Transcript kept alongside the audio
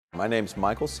My name's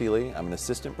Michael Seeley. I'm an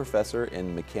assistant professor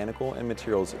in mechanical and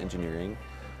materials engineering.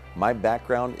 My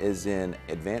background is in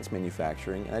advanced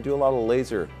manufacturing, and I do a lot of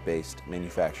laser-based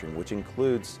manufacturing, which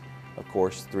includes, of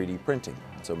course, 3D printing,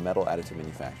 so metal additive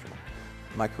manufacturing.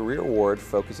 My career award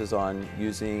focuses on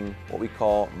using what we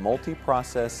call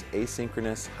multi-process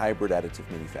asynchronous hybrid additive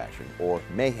manufacturing, or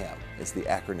MAHAM is the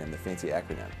acronym, the fancy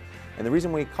acronym. And the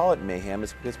reason we call it MAHAM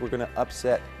is because we're going to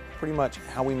upset pretty much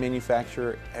how we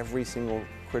manufacture every single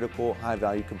critical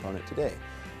high-value component today.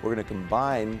 We're going to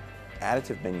combine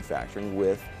additive manufacturing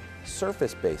with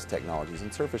surface-based technologies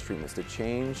and surface treatments to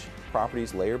change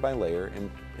properties layer by layer and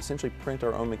essentially print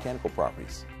our own mechanical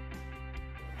properties.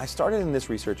 I started in this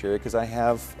research area because I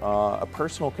have a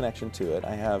personal connection to it.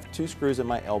 I have 2 screws in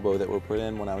my elbow that were put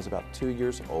in when I was about 2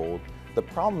 years old. The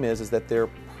problem is that they're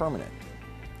permanent.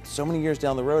 So many years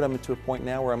down the road, I'm to a point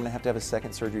now where I'm going to have a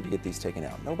second surgery to get these taken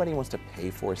out. Nobody wants to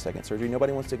pay for a second surgery.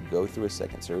 Nobody wants to go through a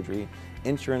second surgery.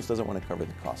 Insurance doesn't want to cover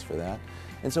the cost for that.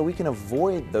 And so we can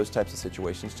avoid those types of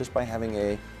situations just by having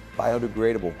a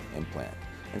biodegradable implant.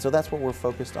 And so that's what we're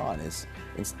focused on, is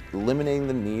eliminating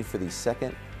the need for these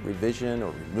second revision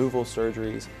or removal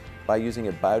surgeries by using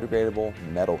a biodegradable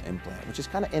metal implant, which is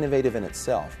kind of innovative in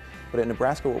itself. But at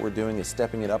Nebraska, what we're doing is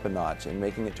stepping it up a notch and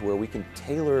making it to where we can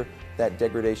tailor that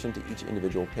degradation to each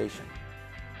individual patient.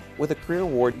 With a career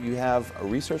award, you have a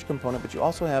research component, but you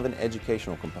also have an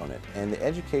educational component. And the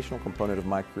educational component of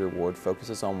my career award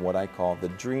focuses on what I call the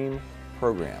DREAM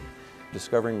program,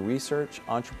 discovering research,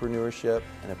 entrepreneurship,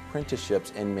 and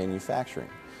apprenticeships in manufacturing.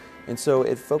 And so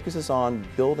it focuses on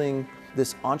building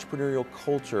this entrepreneurial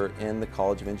culture in the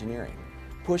College of Engineering,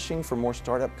 pushing for more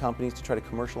startup companies to try to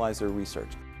commercialize their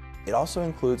research. It also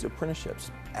includes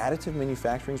apprenticeships. Additive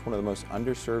manufacturing is one of the most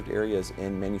underserved areas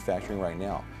in manufacturing right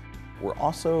now. We're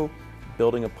also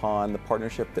building upon the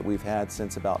partnership that we've had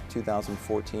since about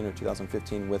 2014 or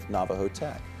 2015 with Navajo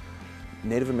Tech.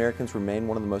 Native Americans remain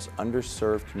one of the most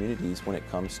underserved communities when it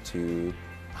comes to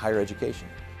higher education.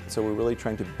 So we're really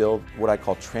trying to build what I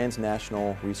call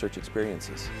transnational research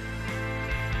experiences.